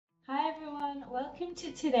Welcome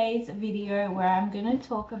to today's video where I'm going to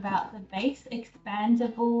talk about the Beis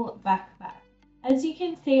expandable backpack. As you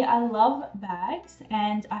can see, I love bags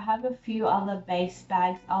and I have a few other Beis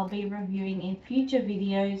bags I'll be reviewing in future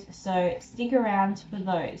videos, so stick around for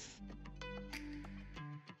those.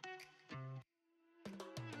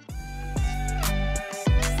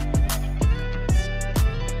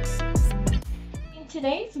 In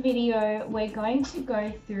today's video, we're going to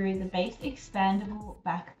go through the Beis expandable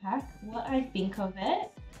backpack, what I think of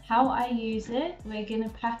it, how I use it. We're going to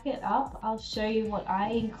pack it up. I'll show you what I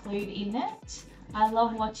include in it. I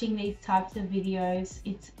love watching these types of videos.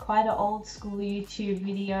 It's quite an old school YouTube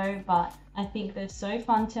video, but I think they're so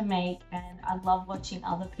fun to make and I love watching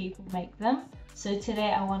other people make them. So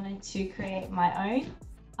today I wanted to create my own.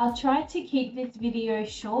 I'll try to keep this video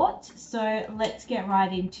short, so let's get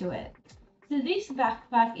right into it. So this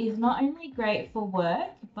backpack is not only great for work,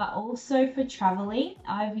 but also for traveling.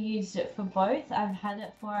 I've used it for both. I've had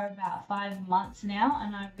it for about 5 months now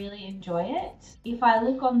and I really enjoy it. If I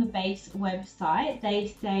look on the Beis website,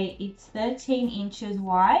 they say it's 13 inches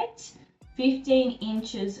wide, 15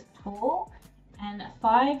 inches tall, and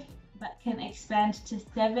 5 but can expand to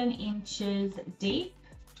 7 inches deep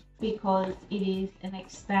because it is an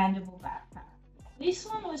expandable backpack. This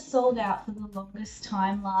one was sold out for the longest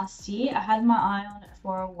time last year. I had my eye on it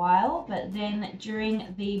for a while, but then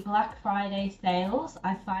during the Black Friday sales,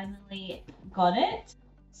 I finally got it.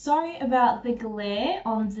 Sorry about the glare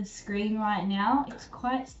on the screen right now. It's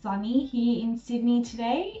quite sunny here in Sydney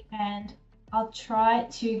today, and I'll try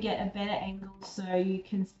to get a better angle so you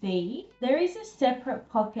can see. There is a separate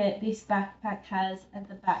pocket this backpack has at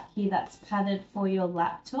the back here that's padded for your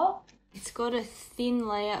laptop. It's got a thin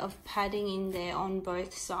layer of padding in there on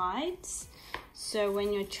both sides. So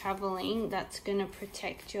when you're traveling, that's going to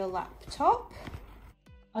protect your laptop.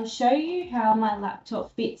 I'll show you how my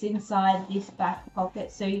laptop fits inside this back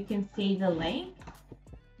pocket so you can see the length.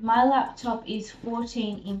 My laptop is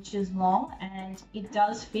 14 inches long and it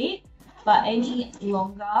does fit, but any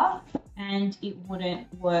longer and it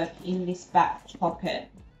wouldn't work in this back pocket.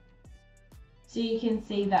 So you can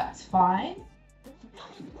see that's fine.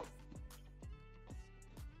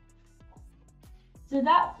 So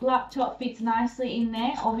that laptop fits nicely in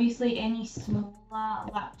there. Obviously any smaller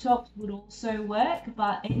laptops would also work,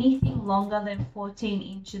 but anything longer than 14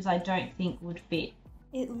 inches I don't think would fit.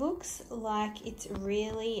 It looks like it's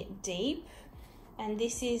really deep, and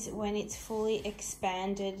this is when it's fully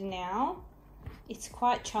expanded now. It's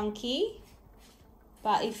quite chunky,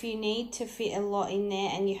 but if you need to fit a lot in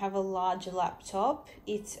there and you have a large laptop,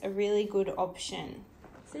 it's a really good option.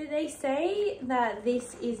 So they say that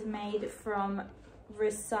this is made from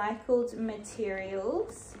recycled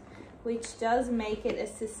materials, which does make it a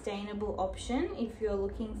sustainable option if you're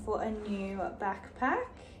looking for a new backpack,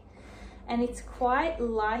 and it's quite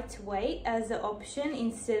lightweight as an option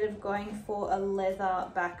instead of going for a leather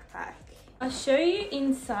backpack. I'll show you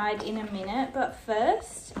inside in a minute, but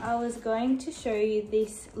first I was going to show you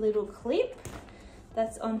this little clip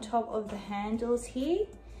that's on top of the handles here.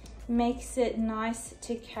 Makes it nice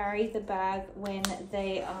to carry the bag when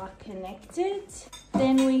they are connected.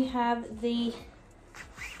 Then we have the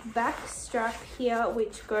back strap here,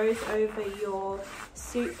 which goes over your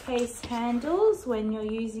suitcase handles when you're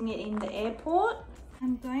using it in the airport.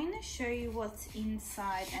 I'm going to show you what's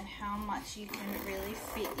inside and how much you can really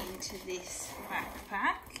fit into this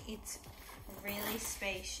backpack. It's really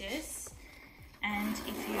spacious, and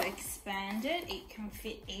if you expand it, it can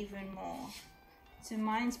fit even more. So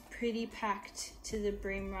mine's pretty packed to the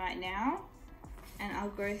brim right now, and I'll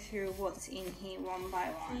go through what's in here one by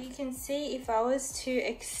one. So you can see if I was to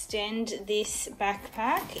extend this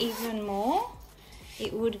backpack even more,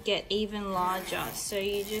 it would get even larger. So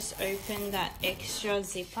you just open that extra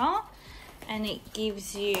zipper and it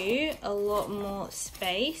gives you a lot more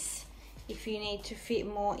space if you need to fit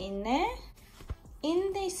more in there.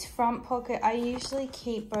 In this front pocket, I usually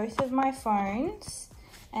keep both of my phones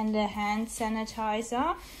and a hand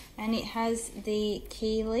sanitizer, and it has the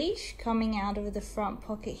key leash coming out of the front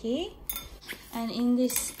pocket here. And in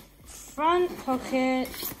this front pocket,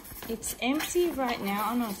 it's empty right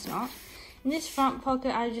now. Oh no, it's not. In this front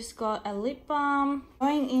pocket, I just got a lip balm.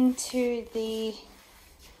 Going into the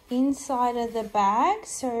inside of the bag,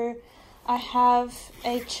 so I have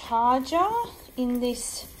a charger in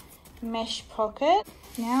this mesh pocket.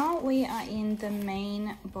 Now we are in the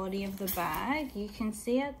main body of the bag. You can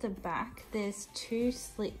see at the back there's 2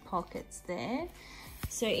 slip pockets there.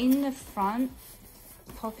 So in the front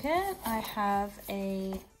pocket I have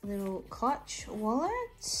a little clutch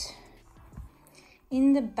wallet.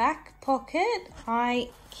 In the back pocket I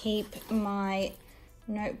keep my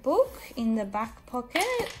notebook in the back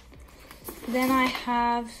pocket. Then I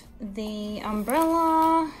have the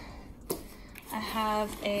umbrella. I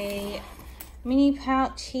have a mini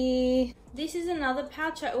pouch here. This is another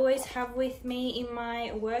pouch I always have with me in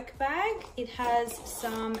my work bag. It has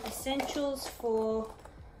some essentials for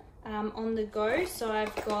on the go. So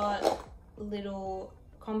I've got a little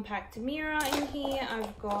compact mirror in here.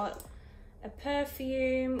 I've got a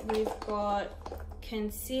perfume. We've got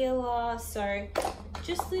concealer. So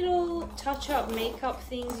just little touch-up makeup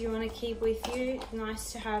things you want to keep with you.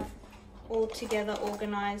 Nice to have all together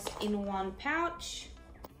organized in one pouch.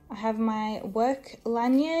 I have my work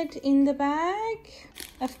lanyard in the bag.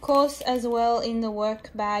 Of course, as well, in the work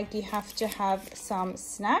bag, you have to have some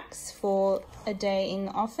snacks for a day in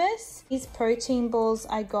the office. These protein balls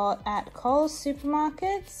I got at Coles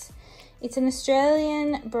supermarkets. It's an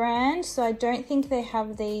Australian brand, so I don't think they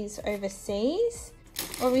have these overseas.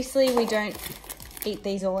 Obviously, we don't eat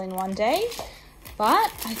these all in one day,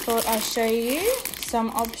 but I thought I'd show you some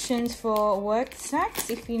options for work snacks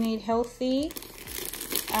if you need healthy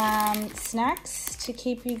snacks to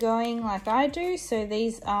keep you going like I do. So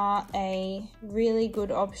these are a really good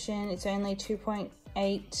option. It's only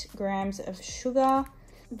 2.8 grams of sugar.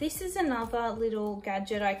 This is another little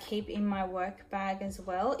gadget I keep in my work bag as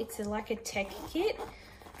well. It's like a tech kit.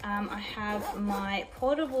 I have my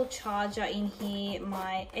portable charger in here,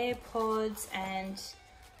 my AirPods and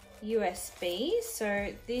USB.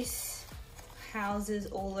 So this houses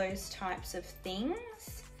all those types of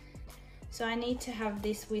things. So I need to have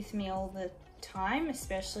this with me all the time,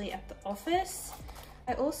 especially at the office.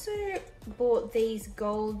 I also bought these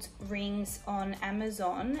gold rings on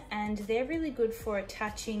Amazon, and they're really good for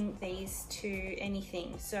attaching these to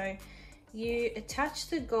anything. So you attach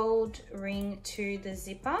the gold ring to the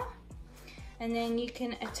zipper, and then you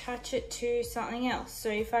can attach it to something else. So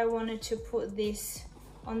if I wanted to put this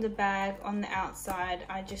on the bag on the outside,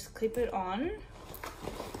 I just clip it on,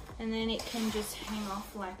 and then it can just hang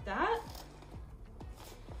off like that.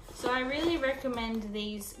 So I really recommend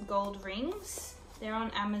these gold rings. They're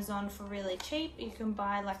on Amazon for really cheap. You can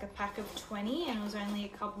buy like a pack of 20 and it was only a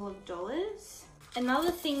couple of dollars.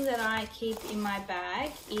 Another thing that I keep in my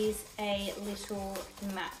bag is a little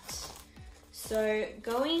mat. So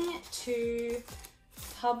going to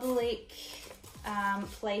public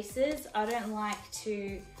places, I don't like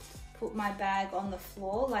to put my bag on the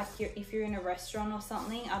floor. Like if you're in a restaurant or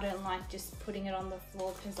something, I don't like just putting it on the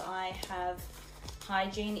floor because I have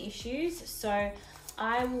hygiene issues. So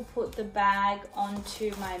I will put the bag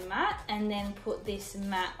onto my mat and then put this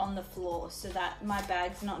mat on the floor so that my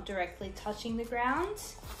bag's not directly touching the ground.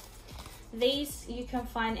 These you can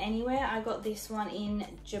find anywhere. I got this one in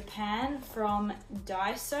Japan from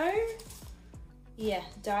Daiso. Yeah,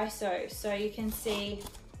 Daiso. So you can see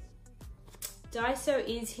Daiso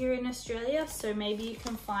is here in Australia, so maybe you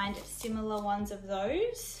can find similar ones of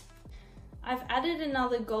those. I've added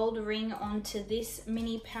another gold ring onto this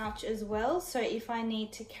mini pouch as well. So if I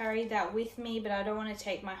need to carry that with me, but I don't want to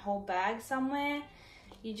take my whole bag somewhere,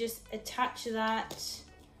 you just attach that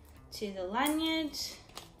to the lanyard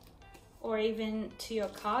or even to your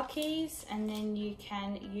car keys, and then you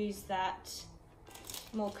can use that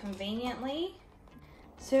more conveniently.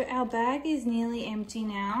 So our bag is nearly empty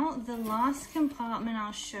now. The last compartment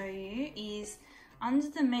I'll show you is under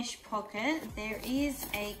the mesh pocket. There is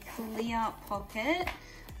a clear pocket.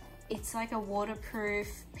 It's like a waterproof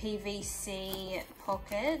PVC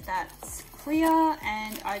pocket that's clear,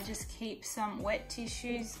 and I just keep some wet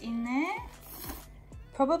tissues in there.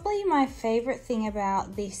 Probably my favorite thing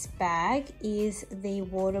about this bag is the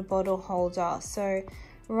water bottle holder. So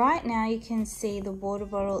right now you can see the water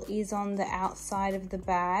bottle is on the outside of the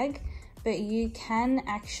bag, but you can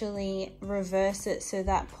actually reverse it so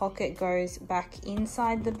that pocket goes back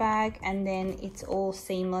inside the bag, and then it's all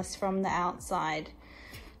seamless from the outside.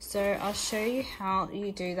 So I'll show you how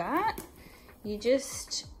you do that. You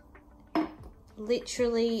just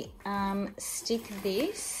literally stick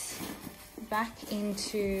this back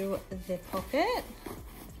into the pocket.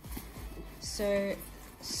 So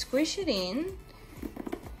squish it in.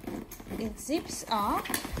 It zips up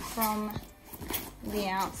from the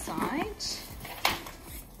outside,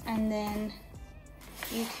 and then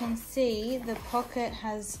you can see the pocket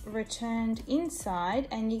has returned inside,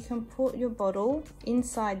 and you can put your bottle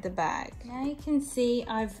inside the bag. Now you can see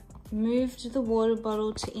I've moved the water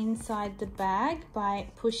bottle to inside the bag by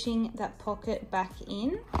pushing that pocket back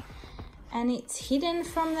in, and it's hidden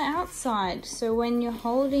from the outside. So when you're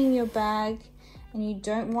holding your bag and you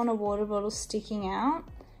don't want a water bottle sticking out,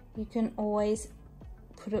 you can always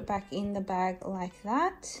put it back in the bag like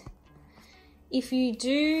that. If you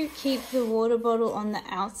do keep the water bottle on the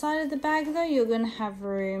outside of the bag though, you're going to have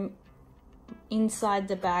room inside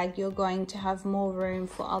the bag. You're going to have more room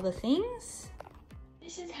for other things.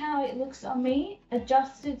 This is how it looks on me,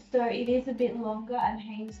 adjusted so it is a bit longer and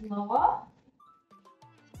hangs lower.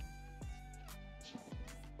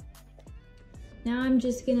 Now I'm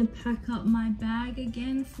just going to pack up my bag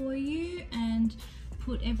again for you and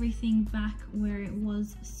put everything back where it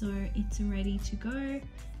was so it's ready to go,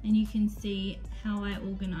 and you can see how I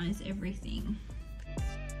organize everything.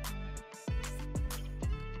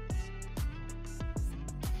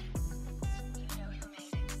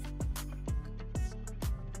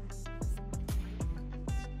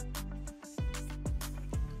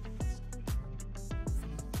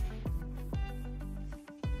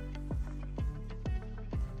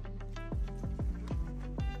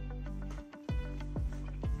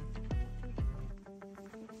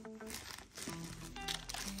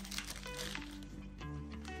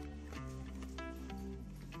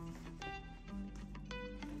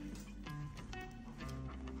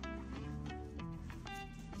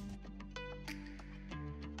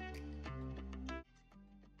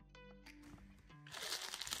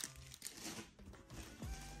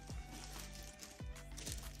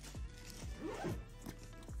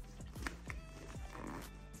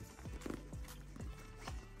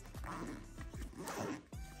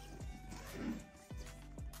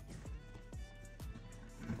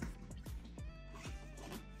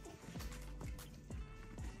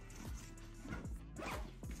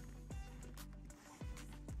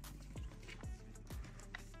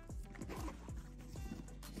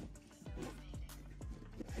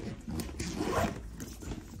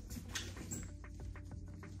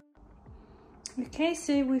 Okay,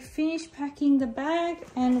 so we've finished packing the bag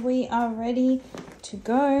and we are ready to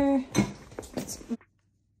go. It's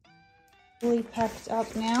fully packed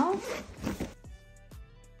up now.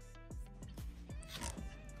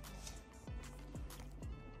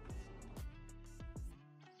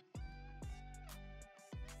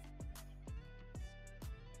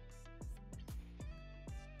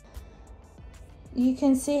 You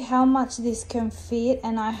can see how much this can fit,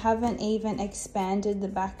 and I haven't even expanded the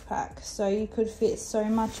backpack, so you could fit so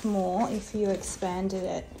much more if you expanded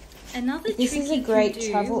it. This is a great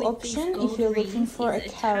travel option if you're looking for a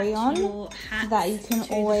carry-on that you can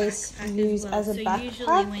always use as a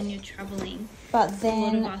backpack, when you're traveling, but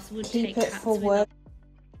then keep it for work.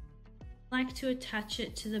 I like to attach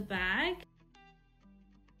it to the bag.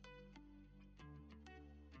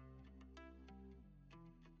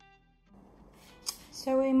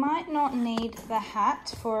 So we might not need the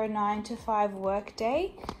hat for a 9 to 5 work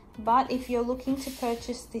day, but if you're looking to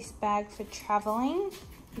purchase this bag for traveling,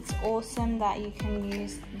 it's awesome that you can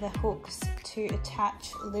use the hooks to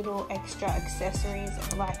attach little extra accessories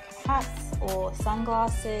like hats or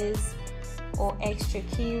sunglasses or extra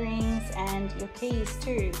key rings and your keys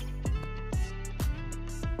too.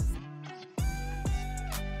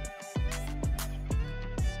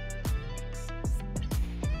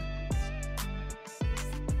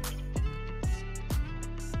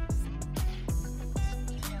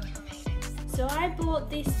 So I bought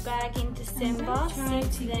this bag in December.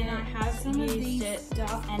 Since then I have used it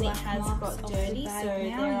and it has got dirty, so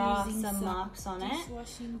there are some marks on it.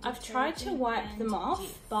 I've tried to wipe them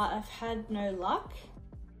off, but I've had no luck.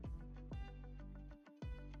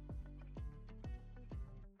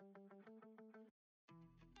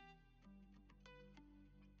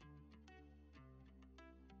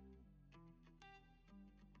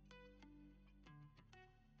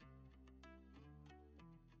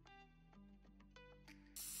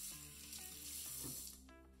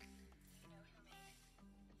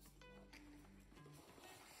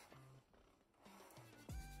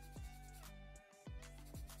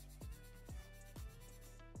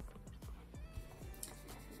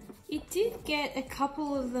 It did get a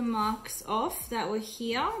couple of the marks off that were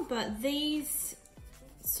here, but these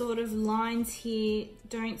sort of lines here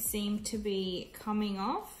don't seem to be coming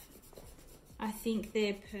off. I think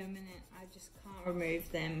they're permanent. I just can't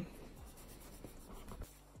remove them.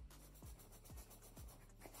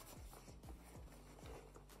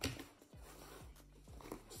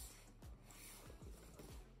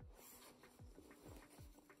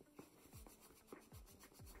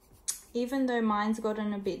 Even though mine's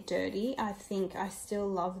gotten a bit dirty, I think I still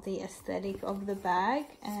love the aesthetic of the bag,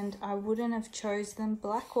 and I wouldn't have chosen the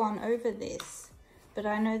black one over this. But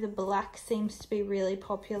I know the black seems to be really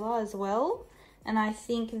popular as well, and I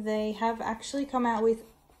think they have actually come out with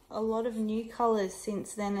a lot of new colors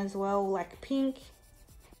since then as well, like pink.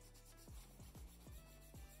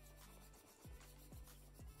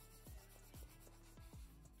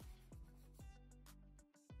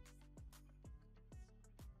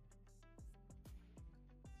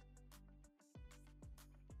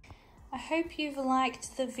 I hope you've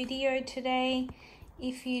liked the video today.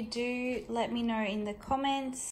 If you do, let me know in the comments.